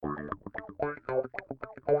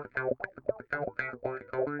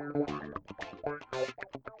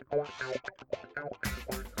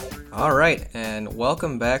All right, and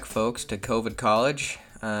welcome back, folks, to COVID College.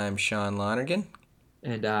 I'm Sean Lonergan,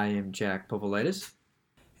 And I am Jack Popolitis.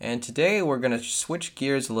 and today we're going to switch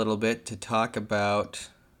gears a little bit to talk about,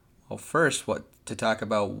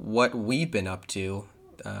 what we've been up to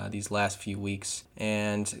these last few weeks,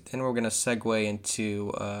 and then we're going to segue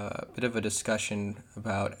into a bit of a discussion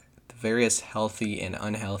about the various healthy and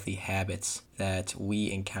unhealthy habits that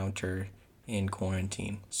we encounter in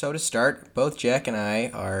quarantine. So to start, both Jack and I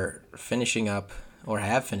are finishing up, or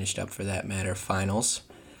have finished up for that matter, finals.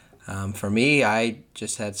 For me, I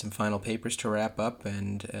just had some final papers to wrap up,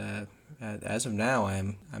 and as of now,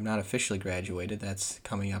 I'm not officially graduated. That's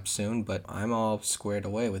coming up soon, but I'm all squared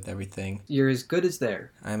away with everything. You're as good as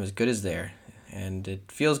there. I'm as good as there, and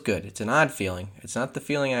it feels good. It's an odd feeling. It's not the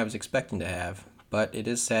feeling I was expecting to have, but it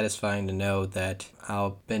is satisfying to know that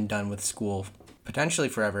I've been done with school potentially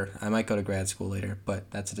forever. I might go to grad school later, but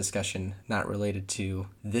that's a discussion not related to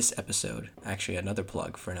this episode. Actually, another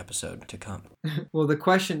plug for an episode to come. Well, the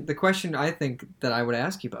question I think that I would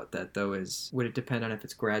ask you about that though is, would it depend on if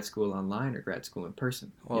it's grad school online or grad school in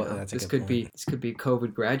person? Well, that's a this good could point. this could be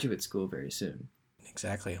COVID graduate school very soon.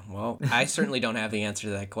 Exactly. Well, I certainly don't have the answer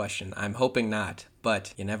to that question. I'm hoping not,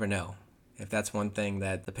 but you never know. If that's one thing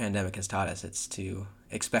that the pandemic has taught us, it's to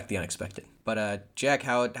expect the unexpected. But Jack,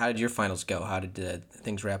 how did your finals go? How did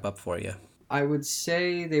things wrap up for you? I would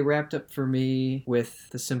say they wrapped up for me with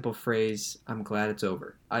the simple phrase, "I'm glad it's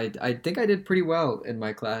over." I think I did pretty well in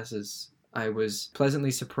my classes. I was pleasantly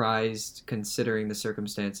surprised considering the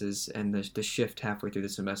circumstances and the shift halfway through the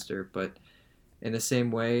semester, but in the same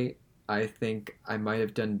way, I think I might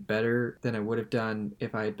have done better than I would have done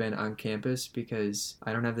if I had been on campus because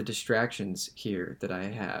I don't have the distractions here that I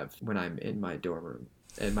have when I'm in my dorm room.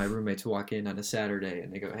 And my roommates walk in on a Saturday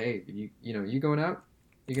and they go, "Hey, you going out?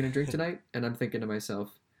 You gonna drink tonight?" And I'm thinking to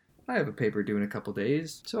myself, I have a paper due in a couple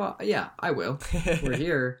days, so yeah, I will. We're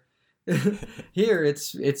here. Here,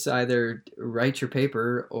 it's either write your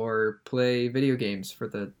paper or play video games for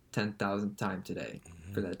the 10,000th time today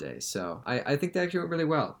for that day. So I think that actually went really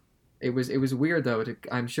well. It was weird though.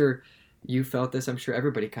 I'm sure you felt this. I'm sure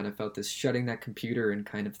everybody kind of felt this, shutting that computer and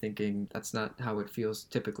kind of thinking that's not how it feels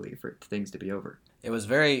typically for things to be over. It was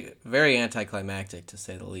very, very anticlimactic, to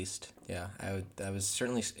say the least. Yeah, I was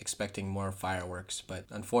certainly expecting more fireworks, but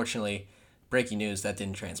unfortunately, breaking news, that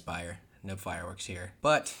didn't transpire. No fireworks here.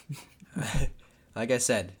 But, like I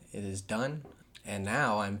said, it is done, and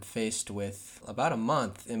now I'm faced with about a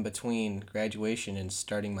month in between graduation and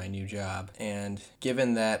starting my new job. And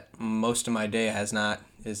given that most of my day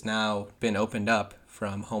is now been opened up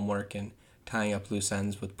from homework and tying up loose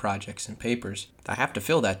ends with projects and papers, I have to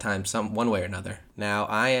fill that time one way or another. Now,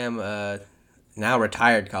 I am a now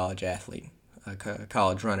retired college athlete, a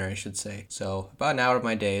college runner, I should say. So about an hour of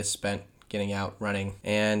my day is spent getting out running,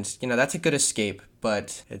 and that's a good escape.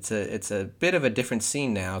 But it's a bit of a different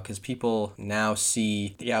scene now because people now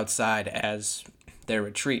see the outside as their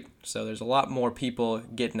retreat. So there's a lot more people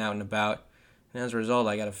getting out and about. And as a result,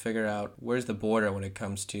 I got to figure out where's the border when it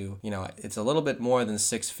comes to, it's a little bit more than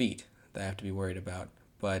 6 feet that I have to be worried about.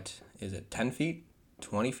 But is it 10 feet?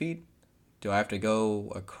 20 feet? Do I have to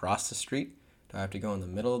go across the street? Do I have to go in the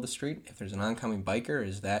middle of the street? If there's an oncoming biker,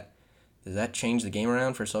 does that change the game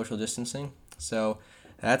around for social distancing? So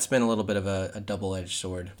that's been a little bit of a double-edged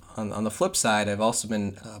sword. On the flip side, I've also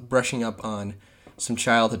been brushing up on some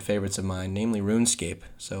childhood favorites of mine, namely RuneScape.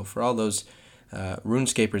 So for all those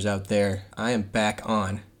RuneScapers out there, I am back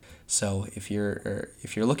on. So if you're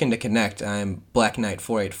looking to connect, I'm Black Knight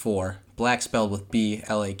 484. Black spelled with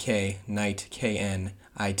B-L-A-K, Knight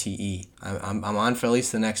K-N-I-T-E. I'm on for at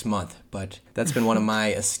least the next month, but that's been one of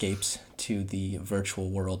my escapes to the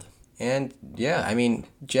virtual world. And yeah, I mean,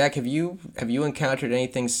 Jack, have you encountered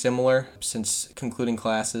anything similar since concluding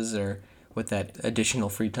classes or with that additional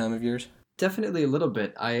free time of yours? Definitely a little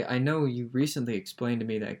bit. I know you recently explained to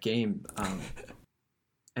me that game,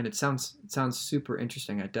 and it sounds super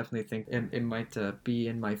interesting. I definitely think it might be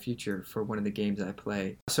in my future for one of the games I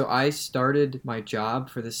play. So I started my job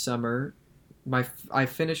for this summer. I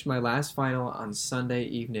finished my last final on Sunday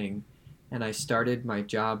evening, and I started my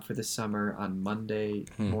job for the summer on Monday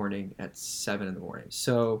morning at 7 in the morning.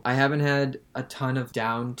 So I haven't had a ton of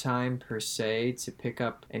downtime per se to pick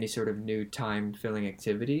up any sort of new time-filling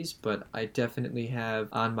activities, but I definitely have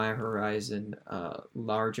on my horizon a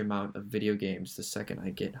large amount of video games the second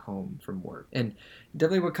I get home from work. And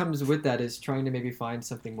definitely what comes with that is trying to maybe find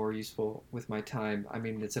something more useful with my time. I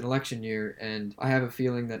mean, it's an election year, and I have a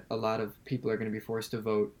feeling that a lot of people are going to be forced to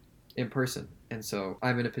vote in person. And so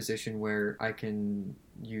I'm in a position where I can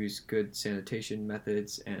use good sanitation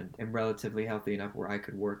methods and am relatively healthy enough where I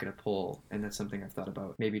could work in a poll. And that's something I've thought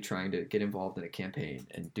about, maybe trying to get involved in a campaign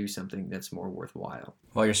and do something that's more worthwhile.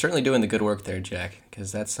 Well, you're certainly doing the good work there, Jack,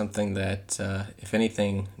 because that's something that, if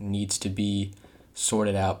anything, needs to be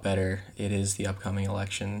sorted out better. It is the upcoming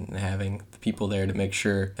election, and having the people there to make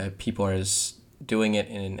sure that people are doing it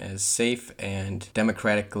in as safe and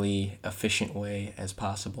democratically efficient way as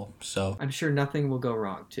possible. So I'm sure nothing will go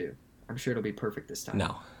wrong, too. I'm sure it'll be perfect this time.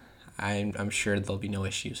 No, I'm sure there'll be no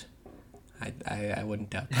issues. I wouldn't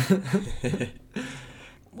doubt that.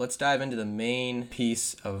 Let's dive into the main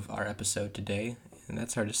piece of our episode today, and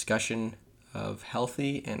that's our discussion of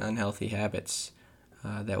healthy and unhealthy habits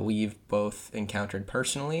that we've both encountered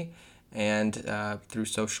personally and through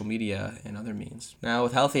social media and other means. Now,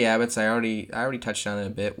 with healthy habits, I already touched on it a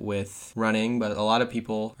bit with running, but a lot of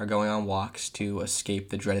people are going on walks to escape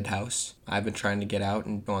the dreaded house. I've been trying to get out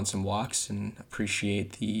and go on some walks and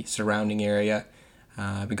appreciate the surrounding area.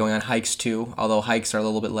 I've been going on hikes too, although hikes are a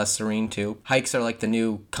little bit less serene too. Hikes are like the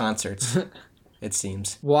new concerts. It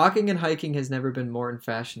seems. Walking and hiking has never been more in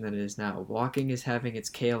fashion than it is now. Walking is having its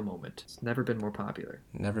kale moment. It's never been more popular.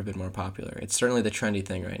 Never been more popular. It's certainly the trendy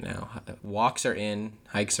thing right now. Walks are in,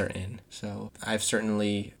 hikes are in. So I've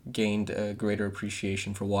certainly gained a greater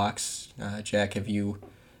appreciation for walks. Jack, have you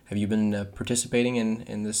been participating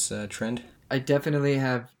in this trend? I definitely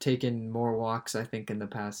have taken more walks, I think, in the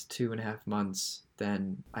past 2.5 months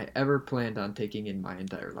than I ever planned on taking in my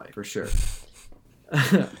entire life, for sure.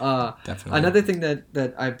 Definitely. Another thing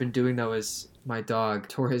that I've been doing, though, is my dog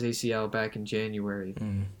tore his ACL back in January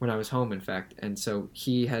when I was home, in fact. And so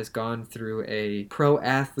he has gone through a pro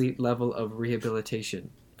athlete level of rehabilitation,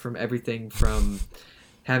 from everything from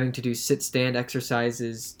having to do sit-stand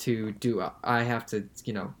exercises to I have to,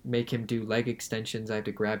 make him do leg extensions. I have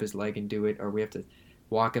to grab his leg and do it, or we have to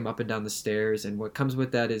walk him up and down the stairs. And what comes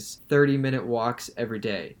with that is 30-minute walks every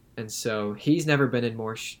day. And so he's never been in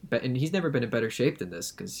he's never been in better shape than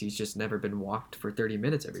this, because he's just never been walked for 30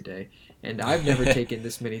 minutes every day. And I've never taken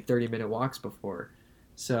this many 30-minute walks before.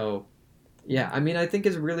 So, yeah, I think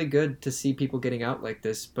it's really good to see people getting out like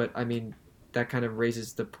this. But, that kind of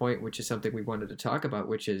raises the point, which is something we wanted to talk about,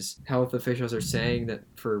 which is health officials are saying that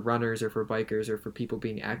for runners or for bikers or for people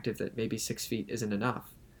being active, that maybe 6 feet isn't enough.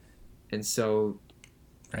 And so,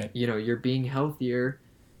 right. You're being healthier,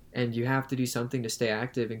 and you have to do something to stay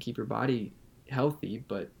active and keep your body healthy,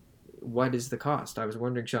 but what is the cost? I was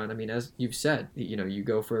wondering, Sean, as you've said, you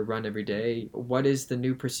go for a run every day. What is the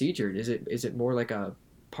new procedure? Is it more like a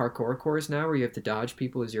parkour course now where you have to dodge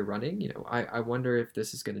people as you're running? I wonder if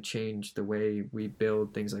this is going to change the way we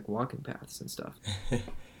build things like walking paths and stuff.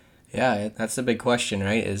 Yeah, that's the big question,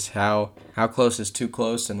 right? Is how close is too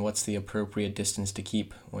close, and what's the appropriate distance to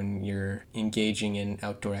keep when you're engaging in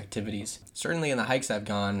outdoor activities? Certainly in the hikes I've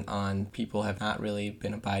gone on, people have not really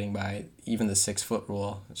been abiding by even the 6-foot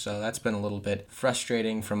rule. So that's been a little bit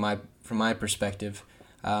frustrating from my perspective.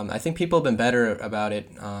 I think people have been better about it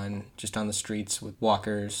on the streets with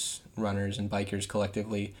walkers, runners, and bikers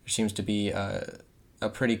collectively. There seems to be a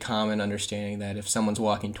pretty common understanding that if someone's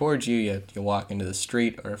walking towards you, you walk into the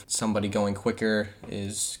street, or if somebody going quicker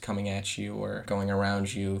is coming at you or going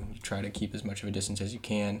around you, you try to keep as much of a distance as you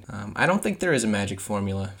can. I don't think there is a magic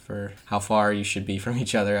formula for how far you should be from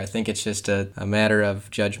each other. I think it's just a matter of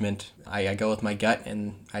judgment. I go with my gut,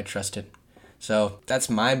 and I trust it. So that's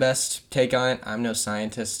my best take on it. I'm no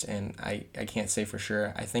scientist, and I can't say for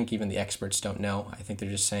sure. I think even the experts don't know. I think they're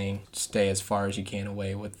just saying stay as far as you can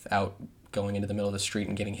away without going into the middle of the street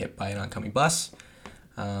and getting hit by an oncoming bus.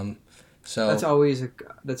 So that's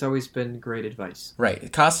always been great advice.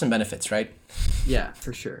 Right. Costs and benefits, right? Yeah,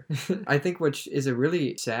 for sure. I think what is a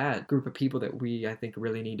really sad group of people that I think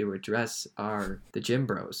really need to address are the gym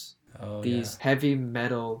bros. These heavy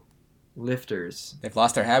metal lifters. They've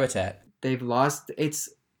lost their habitat. It's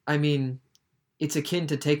akin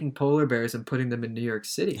to taking polar bears and putting them in New York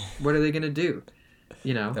City. What are they going to do?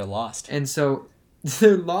 They're lost. And so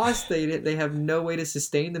they're lost. They have no way to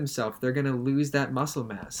sustain themselves. They're going to lose that muscle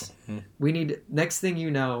mass. Mm-hmm. Next thing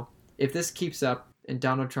you know, if this keeps up and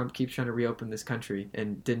Donald Trump keeps trying to reopen this country,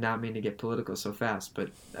 and did not mean to get political so fast,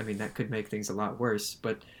 but that could make things a lot worse.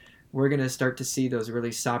 But we're going to start to see those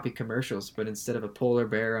really soppy commercials, but instead of a polar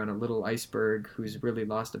bear on a little iceberg who's really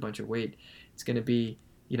lost a bunch of weight, it's going to be,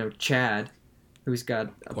 Chad, who's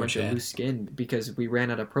got a bunch of loose skin because we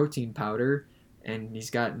ran out of protein powder, and he's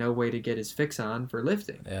got no way to get his fix on for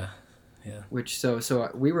lifting. Yeah. Yeah. Which so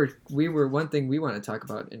we were one thing we want to talk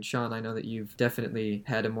about, and Sean, I know that you've definitely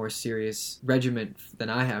had a more serious regiment than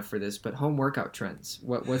I have for this, but home workout trends.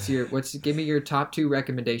 What's give me your top 2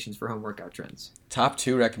 recommendations for home workout trends. Top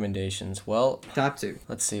 2 recommendations. Well, Top 2.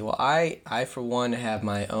 let's see. Well, I for one have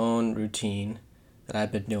my own routine that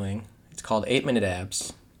I've been doing. It's called 8-Minute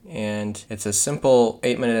Abs, and it's a simple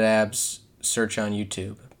 8-Minute Abs search on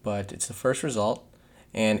YouTube, but it's the first result,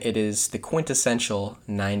 and it is the quintessential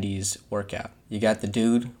 90s workout. You got the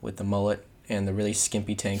dude with the mullet and the really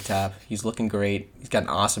skimpy tank top. He's looking great. He's got an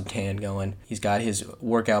awesome tan going. He's got his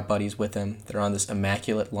workout buddies with him. They're on this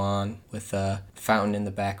immaculate lawn with a fountain in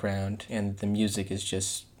the background, and the music is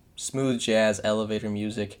just smooth jazz, elevator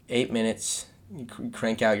music. 8 minutes, you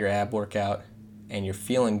crank out your ab workout, and you're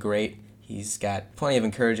feeling great. He's got plenty of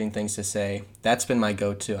encouraging things to say. That's been my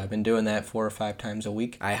go-to. I've been doing that 4 or 5 times a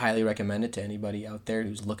week. I highly recommend it to anybody out there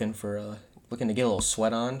who's looking to get a little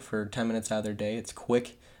sweat on for 10 minutes out of their day. It's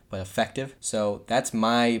quick but effective. So that's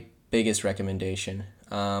my biggest recommendation.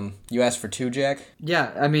 You asked for 2, Jack?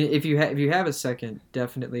 Yeah, I mean, if you have a second,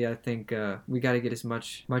 definitely, I think we got to get as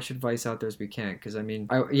much advice out there as we can. Because I mean,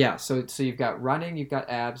 So you've got running, you've got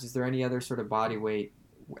abs. Is there any other sort of body weight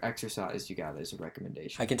exercise you got as a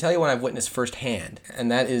recommendation? I can tell you one I've witnessed firsthand, and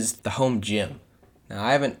that is the home gym. Now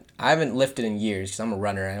I haven't lifted in years because I'm a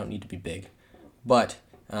runner. I don't need to be big, but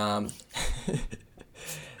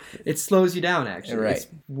it slows you down. Actually, right. It's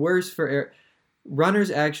worse for runners.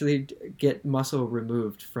 Actually, get muscle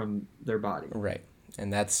removed from their body. Right,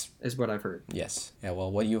 and that's is what I've heard. Yes. Yeah. Well,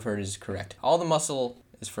 what you've heard is correct. All the muscle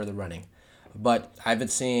is for the running. But I've been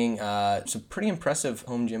seeing some pretty impressive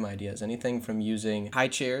home gym ideas. Anything from using high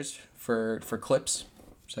chairs for clips.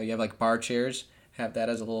 So you have like bar chairs, have that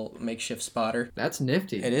as a little makeshift spotter. That's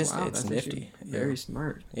nifty. It is. Wow, it's nifty. Very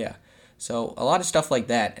smart. Yeah. So a lot of stuff like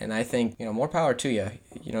that. And I think, more power to you.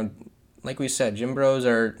 Like we said, gym bros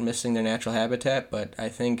are missing their natural habitat. But I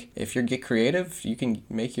think if you get creative, you can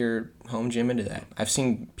make your home gym into that. I've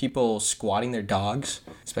seen people squatting their dogs,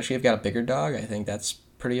 especially if you've got a bigger dog. I think that's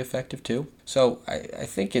pretty effective too. So I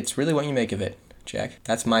think it's really what you make of it, Jack.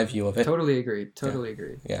 That's my view of it. Totally agree.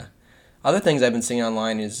 Yeah. Other things I've been seeing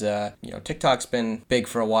online is, TikTok's been big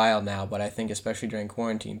for a while now, but I think especially during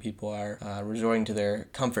quarantine, people are resorting to their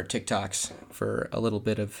comfort TikToks for a little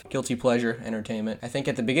bit of guilty pleasure entertainment. I think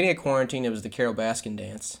at the beginning of quarantine, it was the Carole Baskin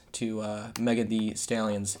dance to Megan Thee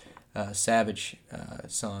Stallion's Savage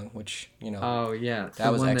song, which, Oh, yeah.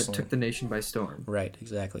 that was one excellent. That took the nation by storm. Right,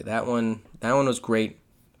 exactly. That one was great.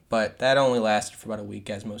 But that only lasted for about a week,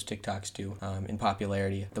 as most TikToks do, in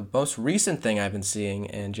popularity. The most recent thing I've been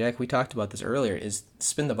seeing, and Jack, we talked about this earlier, is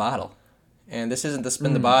spin the bottle. And this isn't the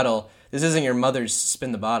spin the bottle. This isn't your mother's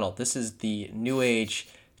spin the bottle. This is the new age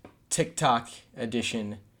TikTok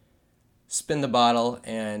edition. Spin the bottle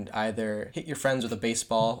and either hit your friends with a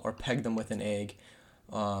baseball or peg them with an egg.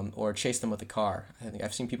 Or chase them with a car. I think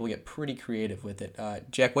I've seen people get pretty creative with it.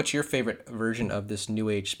 Jack, what's your favorite version of this new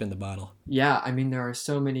age spin the bottle? Yeah, I mean there are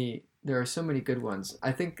so many good ones.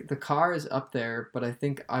 I think the car is up there, but I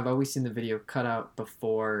think I've always seen the video cut out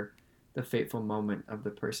before the fateful moment of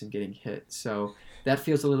the person getting hit. So that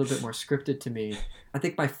feels a little bit more scripted to me. I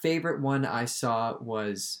think my favorite one I saw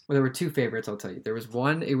was, well, there were 2 favorites, I'll tell you. There was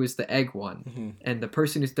one, it was the egg one, and the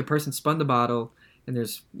person spun the bottle. And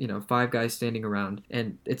there's 5 guys standing around,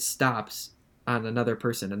 and it stops on another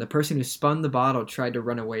person, and the person who spun the bottle tried to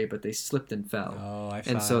run away, but they slipped and fell.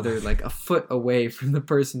 And so they're like a foot away from the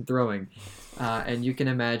person throwing, and you can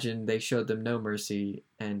imagine they showed them no mercy,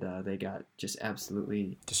 and they got just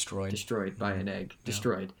absolutely destroyed by an egg.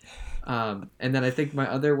 Destroyed. And then I think the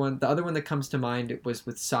other one that comes to mind was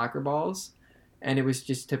with soccer balls. And it was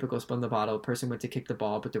just typical spun the bottle. Person went to kick the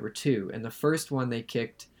ball, but there were 2, and the first one they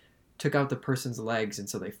kicked took out the person's legs, and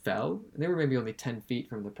so they fell. And they were maybe only 10 feet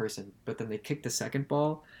from the person, but then they kicked the second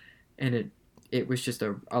ball, and it was just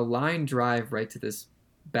a line drive right to this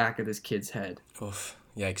back of this kid's head. Oof,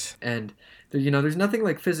 yikes. And there's nothing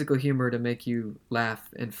like physical humor to make you laugh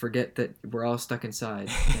and forget that we're all stuck inside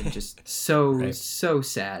and just so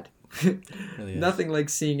sad. Really nothing like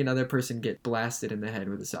seeing another person get blasted in the head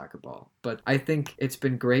with a soccer ball. But I think it's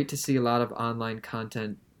been great to see a lot of online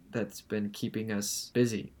content that's been keeping us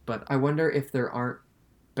busy. But I wonder if there aren't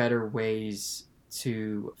better ways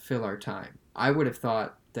to fill our time. I would have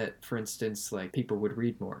thought that, for instance, like people would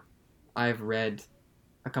read more. I've read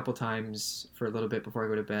a couple times for a little bit before I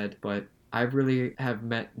go to bed, but I really have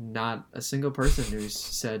met not a single person who's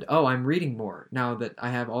said, "Oh, I'm reading more now that I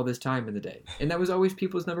have all this time in the day." And that was always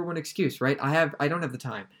people's number one excuse, right? I don't have the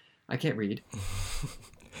time. I can't read.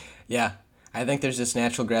 Yeah. I think there's this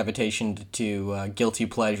natural gravitation to guilty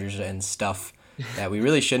pleasures and stuff that we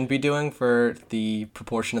really shouldn't be doing for the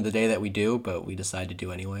proportion of the day that we do, but we decide to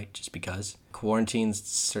do anyway just because. Quarantine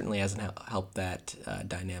certainly hasn't helped that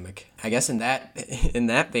dynamic. I guess in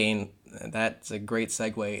that vein, that's a great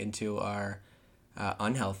segue into our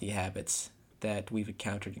unhealthy habits that we've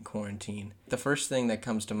encountered in quarantine. The first thing that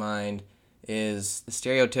comes to mind is the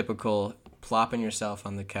stereotypical plopping yourself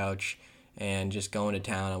on the couch and just going to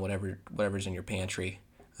town on whatever's in your pantry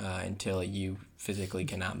until you physically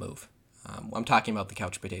cannot move. I'm talking about the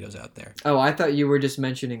couch potatoes out there. Oh, I thought you were just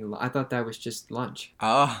mentioning, I thought that was just lunch.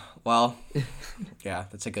 Oh, well, yeah,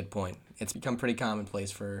 that's a good point. It's become pretty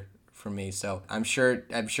commonplace for me, so I'm sure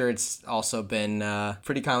it's also been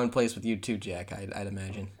pretty commonplace with you too, Jack, I'd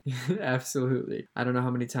imagine. Absolutely. I don't know how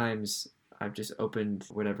many times I've just opened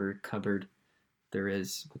whatever cupboard there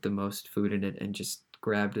is with the most food in it and just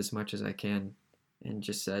grabbed as much as I can and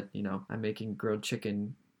just said, I'm making grilled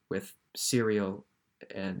chicken with cereal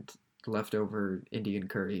and leftover Indian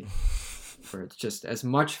curry, where it's just as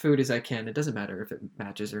much food as I can. It doesn't matter if it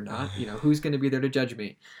matches or not. Who's going to be there to judge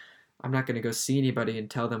me? I'm not going to go see anybody and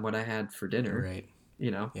tell them what I had for dinner. Right.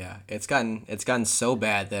 Yeah, it's gotten so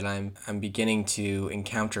bad that I'm beginning to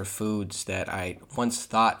encounter foods that I once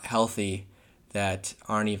thought healthy that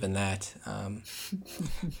aren't even that.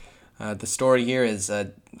 The story here is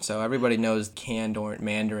so everybody knows canned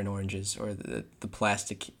mandarin oranges, or the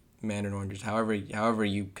plastic mandarin oranges. However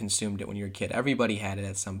you consumed it when you were a kid, everybody had it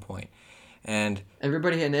at some point, and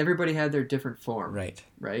everybody had their different form.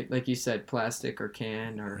 Right. Like you said, plastic or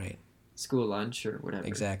can or right. School lunch or whatever.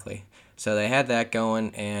 Exactly. So they had that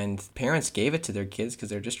going, and parents gave it to their kids because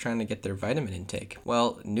they're just trying to get their vitamin intake.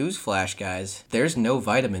 Well, newsflash, guys, there's no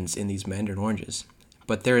vitamins in these mandarin oranges,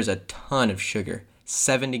 but there is a ton of sugar,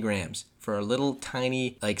 70 grams for a little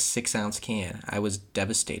tiny 6-ounce can. I was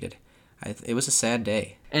devastated. It was a sad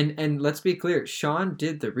day. And let's be clear, Sean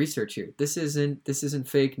did the research here. This isn't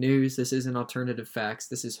fake news. This isn't alternative facts.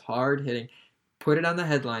 This is hard hitting. Put it on the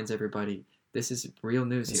headlines, everybody. This is real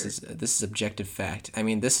news here. This is objective fact. I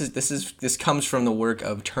mean, this comes from the work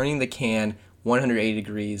of turning the can 180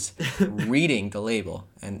 degrees, reading the label.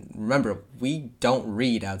 And remember, we don't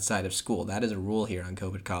read outside of school. That is a rule here on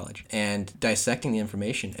COVID College. And dissecting the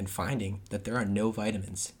information and finding that there are no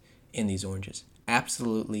vitamins in these oranges.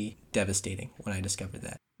 Absolutely devastating when I discovered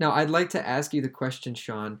that. Now, I'd like to ask you the question,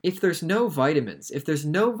 Sean. If there's no vitamins, if there's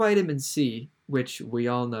no vitamin C, which we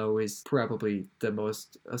all know is probably the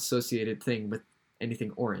most associated thing with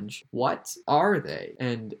anything orange, what are they?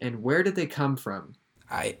 And where did they come from?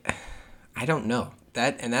 I don't know.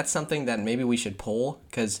 That's something that maybe we should poll,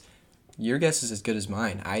 because your guess is as good as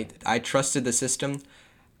mine. I trusted the system.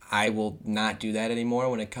 I will not do that anymore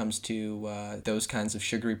when it comes to those kinds of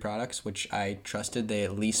sugary products, which I trusted they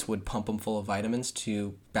at least would pump them full of vitamins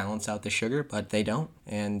to balance out the sugar, but they don't.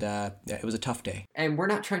 And it was a tough day. And we're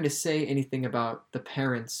not trying to say anything about the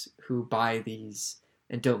parents who buy these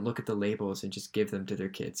and don't look at the labels and just give them to their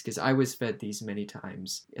kids, because I was fed these many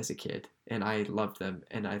times as a kid and I loved them,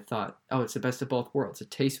 and I thought, oh, it's the best of both worlds.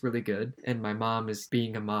 It tastes really good, and my mom is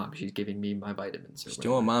being a mom. She's giving me my vitamins. She's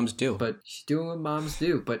doing what moms do. But she's doing what moms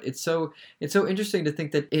do. But it's so interesting to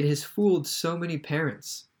think that it has fooled so many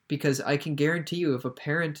parents, because I can guarantee you, if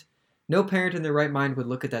no parent in their right mind would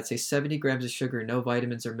look at that, say 70 grams of sugar, no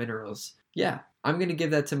vitamins or minerals. Yeah, I'm going to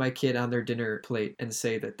give that to my kid on their dinner plate and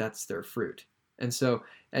say that that's their fruit. And so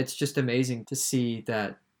it's just amazing to see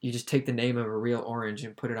that you just take the name of a real orange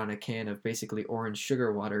and put it on a can of basically orange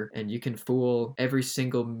sugar water, and you can fool every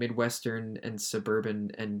single Midwestern and suburban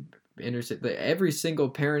and every single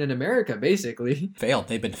parent in America, basically. Failed.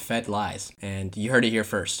 They've been fed lies. And you heard it here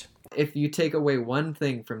first. If you take away one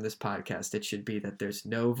thing from this podcast, it should be that there's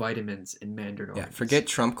no vitamins in mandarin oranges. Yeah, forget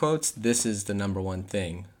Trump quotes. This is the number one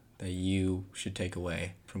thing that you should take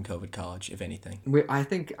away from COVID College, if anything.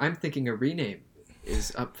 I'm thinking a rename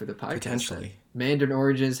is up for the podcast. Potentially. Mandarin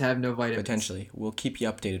oranges have no vitamins. Potentially. We'll keep you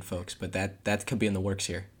updated, folks, but that could be in the works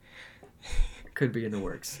here. Could be in the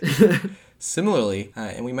works. Similarly,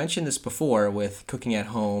 and we mentioned this before with cooking at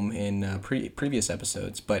home in previous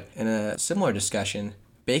episodes, but in a similar discussion,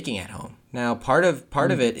 baking at home. Now, part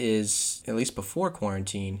of it is, at least before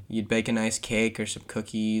quarantine, you'd bake a nice cake or some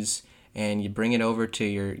cookies, and you'd bring it over to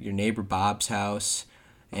your neighbor Bob's house,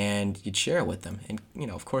 and you'd share it with them. And,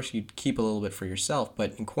 of course, you'd keep a little bit for yourself.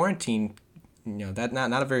 But in quarantine, that's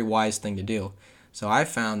not a very wise thing to do. So I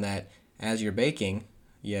found that as you're baking,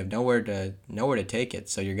 you have nowhere to take it,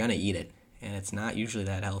 so you're going to eat it. And it's not usually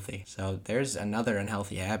that healthy. So there's another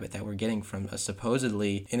unhealthy habit that we're getting from a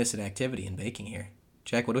supposedly innocent activity in baking here.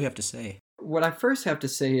 Jack, what do we have to say? What I first have to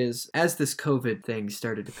say is, as this COVID thing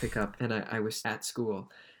started to pick up, and I was at school,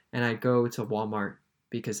 and I go to Walmart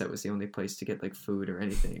because that was the only place to get like food or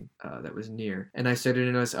anything that was near. And I started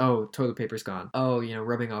to notice, oh, toilet paper's gone. Oh,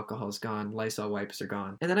 rubbing alcohol's gone. Lysol wipes are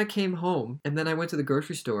gone. And then I came home and then I went to the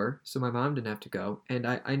grocery store so my mom didn't have to go. And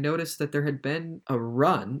I noticed that there had been a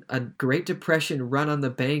Great Depression run on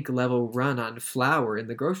the bank level run on flour in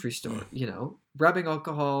the grocery store. Rubbing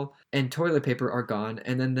alcohol and toilet paper are gone.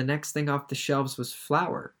 And then the next thing off the shelves was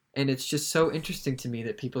flour. And it's just so interesting to me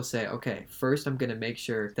that people say, okay, first I'm going to make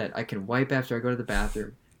sure that I can wipe after I go to the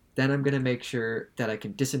bathroom. Then I'm going to make sure that I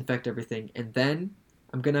can disinfect everything. And then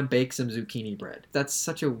I'm going to bake some zucchini bread. That's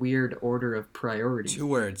such a weird order of priority. 2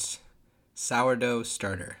 words. Sourdough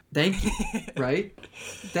starter. Thank you. Right?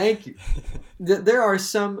 Thank you. There are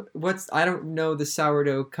some, I don't know the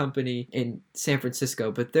sourdough company in San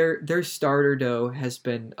Francisco, but their starter dough has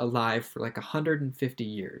been alive for like 150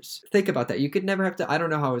 years. Think about that. You could never have to, I don't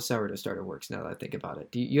know how a sourdough starter works now that I think about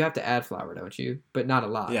it. You have to add flour, don't you? But not a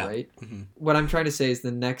lot, yeah. Right? Mm-hmm. What I'm trying to say is the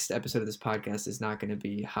next episode of this podcast is not going to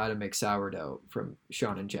be how to make sourdough from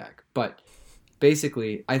Sean and Jack. But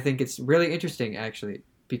basically, I think it's really interesting, actually,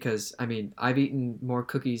 because, I've eaten more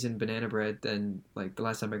cookies and banana bread than, like, the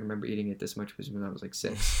last time I can remember eating it this much was when I was, like,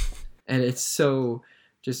 6. And it's so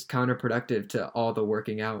just counterproductive to all the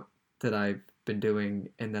working out that I've been doing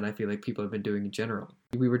and that I feel like people have been doing in general.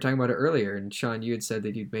 We were talking about it earlier, and Sean, you had said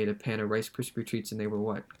that you'd made a pan of Rice Krispie treats, and they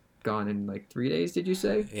were, gone in, like, 3 days, did you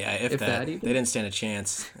say? Yeah, if that. They didn't stand a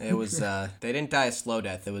chance. It was, they didn't die a slow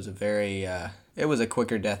death. It was it was a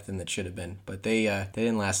quicker death than it should have been, but they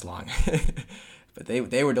didn't last long. But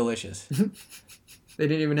they were delicious. They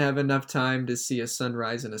didn't even have enough time to see a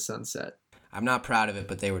sunrise and a sunset. I'm not proud of it,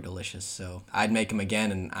 but they were delicious. So I'd make them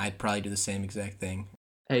again, and I'd probably do the same exact thing.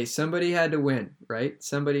 Hey, somebody had to win, right?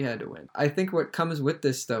 Somebody had to win. I think what comes with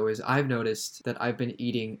this, though, is I've noticed that I've been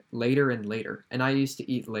eating later and later. And I used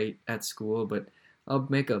to eat late at school, but I'll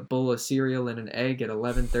make a bowl of cereal and an egg at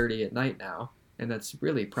 11:30 at night now. And that's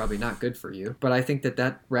really probably not good for you. But I think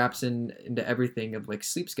that wraps into everything of, like,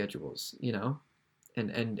 sleep schedules,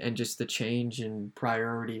 And just the change in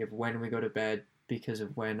priority of when we go to bed because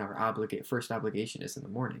of when our first obligation is in the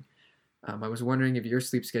morning. I was wondering if your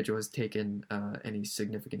sleep schedule has taken any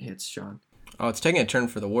significant hits, Sean. Oh, it's taking a turn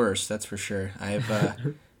for the worse, that's for sure. I've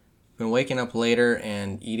been waking up later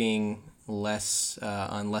and eating less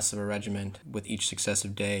on less of a regimen with each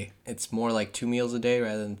successive day. It's more like 2 meals a day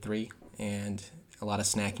rather than 3, and a lot of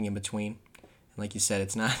snacking in between. And like you said,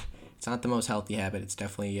 it's not the most healthy habit. It's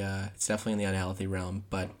definitely in the unhealthy realm.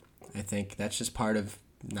 But I think that's just part of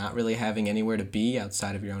not really having anywhere to be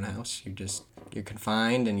outside of your own house. You're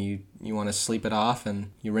confined, and you want to sleep it off,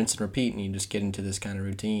 and you rinse and repeat, and you just get into this kind of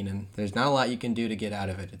routine. And there's not a lot you can do to get out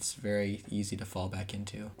of it. It's very easy to fall back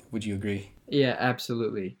into. Would you agree? Yeah,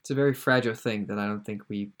 absolutely. It's a very fragile thing that I don't think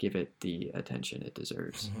we give it the attention it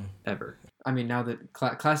deserves, ever. Now that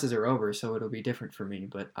classes are over, so it'll be different for me,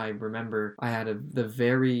 but I remember I had the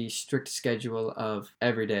very strict schedule of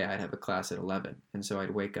every day I'd have a class at 11, and so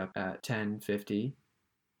I'd wake up at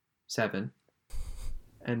 10:57,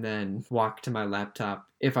 and then walk to my laptop.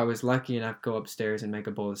 If I was lucky enough, go upstairs and make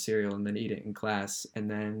a bowl of cereal and then eat it in class,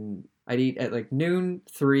 and then I'd eat at like noon,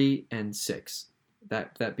 3, and 6.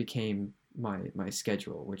 That became my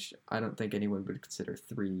schedule, which I don't think anyone would consider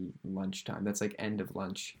 3 lunchtime. That's like end of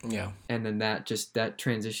lunch. Yeah. And then that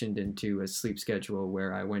transitioned into a sleep schedule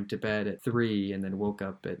where I went to bed at 3 and then woke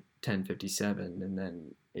up at 10:57, and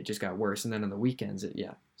then it just got worse. And then on the weekends,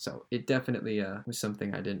 so it definitely was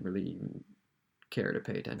something I didn't really even care to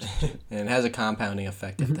pay attention to. And it has a compounding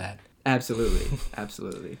effect at that.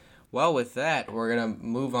 Absolutely. Well, with that, we're going to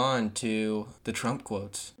move on to the Trump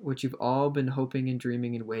quotes. Which you've all been hoping and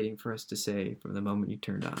dreaming and waiting for us to say from the moment you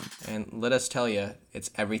turned on. And let us tell you,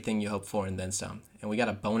 it's everything you hope for and then some. And we got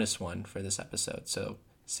a bonus one for this episode, so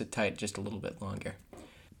sit tight just a little bit longer.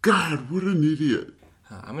 God, what an idiot.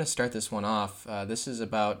 I'm going to start this one off. This is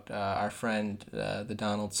about our friend, the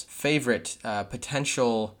Donald's favorite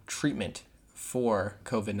potential treatment for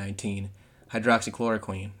COVID-19,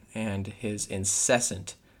 hydroxychloroquine, and his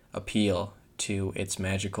incessant appeal to its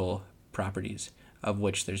magical properties, of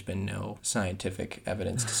which there's been no scientific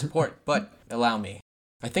evidence to support. But allow me.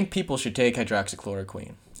 I think people should take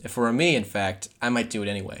hydroxychloroquine. If it were me, in fact, I might do it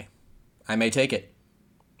anyway. I may take it.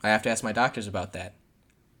 I have to ask my doctors about that.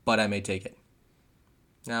 But I may take it.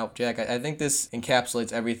 Now, Jack, I think this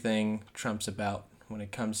encapsulates everything Trump's about when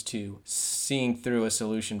it comes to seeing through a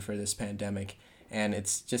solution for this pandemic. And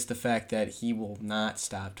it's just the fact that he will not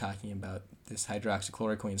stop talking about this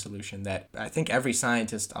hydroxychloroquine solution that I think every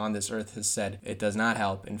scientist on this earth has said it does not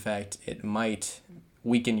help. In fact, it might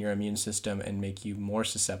weaken your immune system and make you more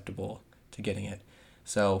susceptible to getting it.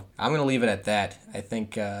 So I'm going to leave it at that. I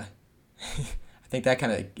think think that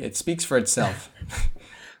it speaks for itself.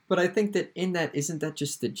 But I think that in that, isn't that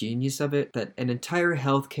just the genius of it? That an entire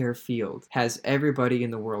healthcare field has everybody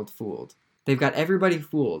in the world fooled. They've got everybody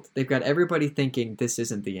fooled. They've got everybody thinking this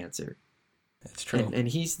isn't the answer. That's true. And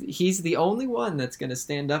he's the only one that's going to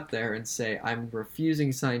stand up there and say, I'm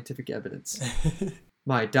refusing scientific evidence.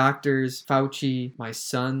 My doctors, Fauci, my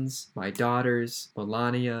sons, my daughters,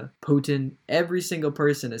 Melania, Putin, every single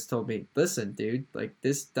person has told me, listen, dude, like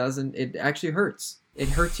it actually hurts. It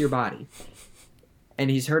hurts your body. And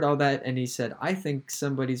he's heard all that, and he said, I think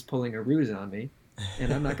somebody's pulling a ruse on me,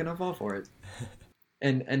 and I'm not going to fall for it.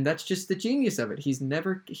 And that's just the genius of it.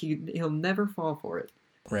 He'll never fall for it.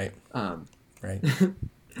 Right. Right.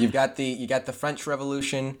 You've got the French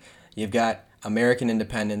Revolution, you've got American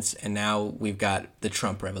independence, and now we've got the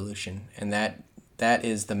Trump Revolution. And that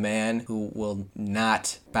is the man who will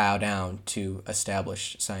not bow down to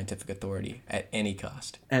established scientific authority at any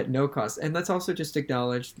cost. At no cost. And let's also just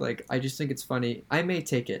acknowledge, like, I just think it's funny. I may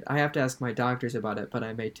take it. I have to ask my doctors about it, but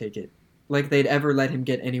I may take it. Like they'd ever let him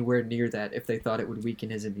get anywhere near that if they thought it would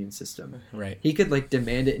weaken his immune system. Right. He could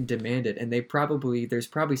demand it, and there's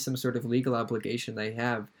probably some sort of legal obligation they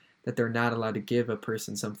have that they're not allowed to give a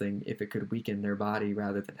person something if it could weaken their body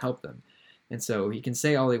rather than help them. And so he can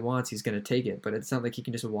say all he wants, he's going to take it, but it's not like he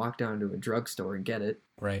can just walk down to a drugstore and get it.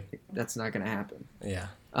 Right. That's not going to happen. Yeah.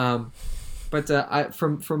 But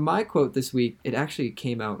from my quote this week, it actually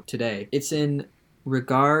came out today. It's in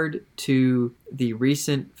regard to the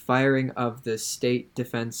recent firing of the State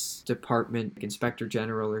Defense Department Inspector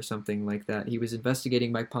General or something like that. He was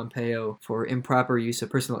investigating Mike Pompeo for improper use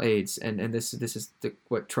of personal aids, and this is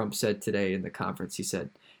what Trump said today in the conference. He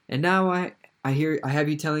said, and now I have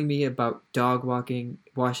you telling me about dog walking,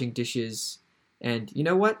 washing dishes, and you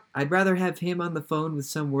know what? I'd rather have him on the phone with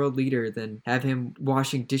some world leader than have him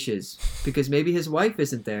washing dishes, because maybe his wife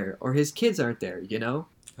isn't there or his kids aren't there, you know?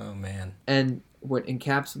 Oh man. And what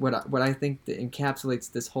I think that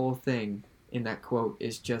encapsulates this whole thing in that quote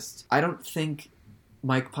is just, I don't think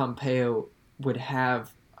Mike Pompeo would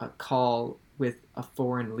have a call with a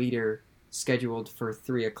foreign leader scheduled for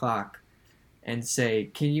 3:00 and say,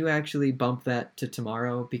 can you actually bump that to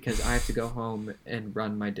tomorrow because I have to go home and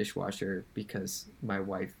run my dishwasher because my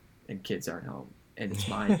wife and kids aren't home. And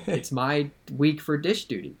it's my week for dish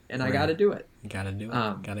duty, and I got to do it. You got to do it.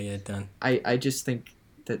 Got to get it done. I just think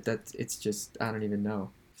that it's just, I don't even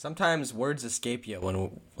know. Sometimes words escape you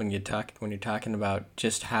when you're talking about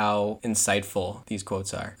just how insightful these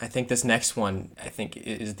quotes are. I think this next one,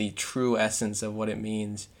 is the true essence of what it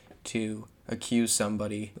means to accuse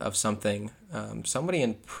somebody of something, somebody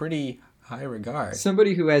in pretty high regard.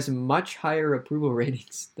 Somebody who has much higher approval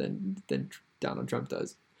ratings than Donald Trump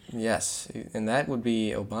does. Yes, and that would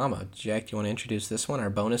be Obama. Jack, do you want to introduce this one, our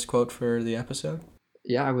bonus quote for the episode?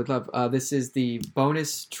 Yeah, I would love. This is the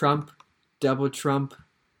bonus Trump, double Trump,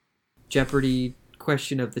 Jeopardy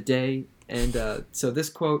question of the day. And so this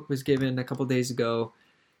quote was given a couple days ago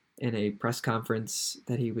in a press conference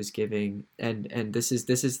that he was giving. And this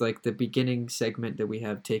is like the beginning segment that we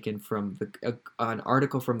have taken from an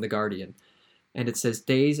article from The Guardian. And it says,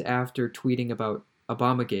 days after tweeting about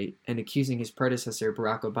Obamagate and accusing his predecessor,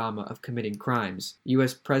 Barack Obama, of committing crimes,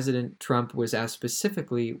 U.S. President Trump was asked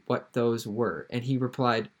specifically what those were. And he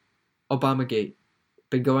replied, Obamagate,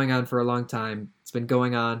 been going on for a long time. It's been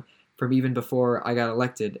going on from even before I got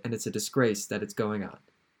elected, and it's a disgrace that it's going on.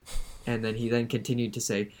 And then he continued to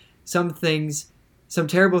say, some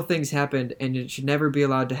terrible things happened, and it should never be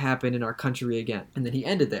allowed to happen in our country again. And then he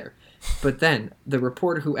ended there. But then the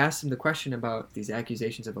reporter who asked him the question about these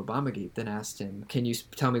accusations of Obamagate then asked him, can you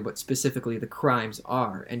tell me what specifically the crimes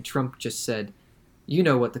are? And Trump just said, you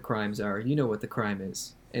know what the crimes are. You know what the crime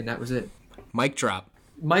is. And that was it. Mic drop.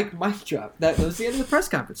 Mic drop. That was the end of the press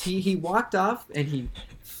conference. He walked off and he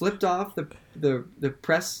flipped off the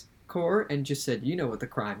press corps and just said, you know what the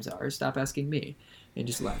crimes are. Stop asking me. And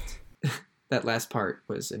just left. That last part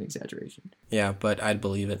was an exaggeration. Yeah, but I'd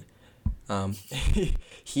believe it.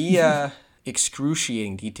 He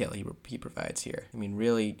excruciating detail he provides here. I mean,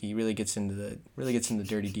 really, he really gets into the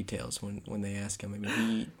dirty details when they ask him.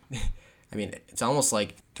 I mean, it's almost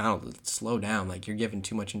like, Donald, slow down. Like, you're giving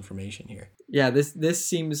too much information here. Yeah, this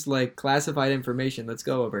seems like classified information. Let's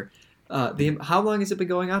go over. How long has it been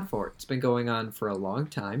going on for? It's been going on for a long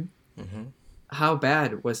time. Mm-hmm. How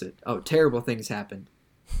bad was it? Oh, terrible things happened.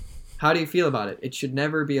 How do you feel about it? It should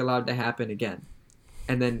never be allowed to happen again.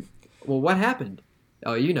 And then, well, what happened?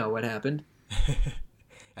 Oh, you know what happened.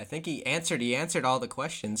 I think he answered all the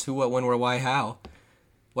questions. Who, what, when, where, why, how.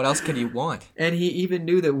 What else could you want? And he even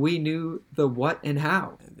knew that we knew the what and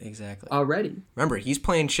how. Exactly. Already. Remember, he's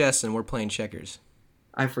playing chess and we're playing checkers.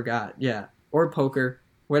 I forgot, yeah. or poker,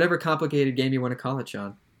 whatever complicated game you want to call it,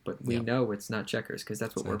 Sean. But we Yep. know it's not checkers because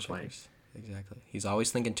that's what we're Not playing. checkers. Exactly. He's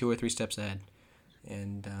always thinking 2 or 3 steps ahead.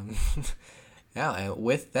 And yeah, and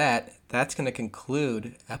with that, that's going to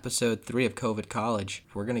conclude episode 3 of COVID College.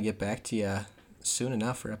 We're going to get back to you soon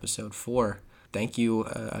enough for episode 4. Thank you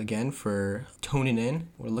again for tuning in.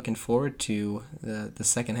 We're looking forward to the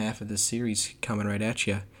second half of this series coming right at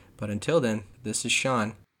you. But until then, this is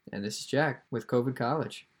Sean. And this is Jack with COVID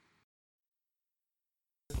College.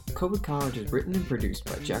 COVID College is written and produced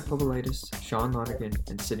by Jack Popolitis, Sean Lonergan,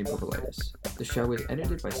 and Sydney Popolitis. The show is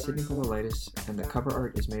edited by Sydney Popolitis, and the cover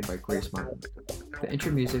art is made by Grace Martin. The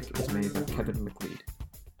intro music is made by Kevin McLeod.